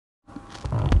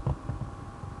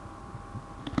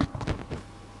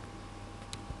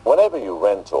Whenever you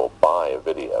rent or buy a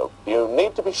video, you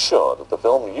need to be sure that the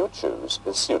film you choose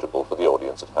is suitable for the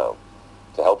audience at home.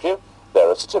 To help you, there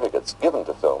are certificates given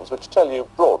to films which tell you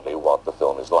broadly what the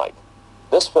film is like.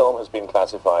 This film has been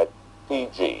classified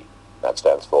PG. That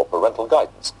stands for Parental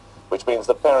Guidance, which means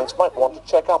that parents might want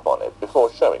to check up on it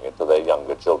before showing it to their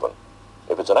younger children.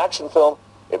 If it's an action film,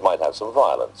 it might have some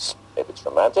violence. If it's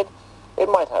romantic, it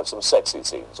might have some sexy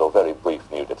scenes or very brief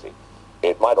nudity.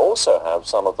 It might also have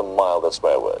some of the milder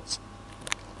swear words.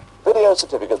 Video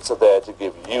certificates are there to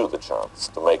give you the chance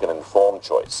to make an informed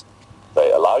choice.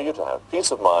 They allow you to have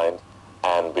peace of mind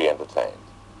and be entertained.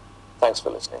 Thanks for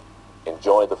listening.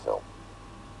 Enjoy the film.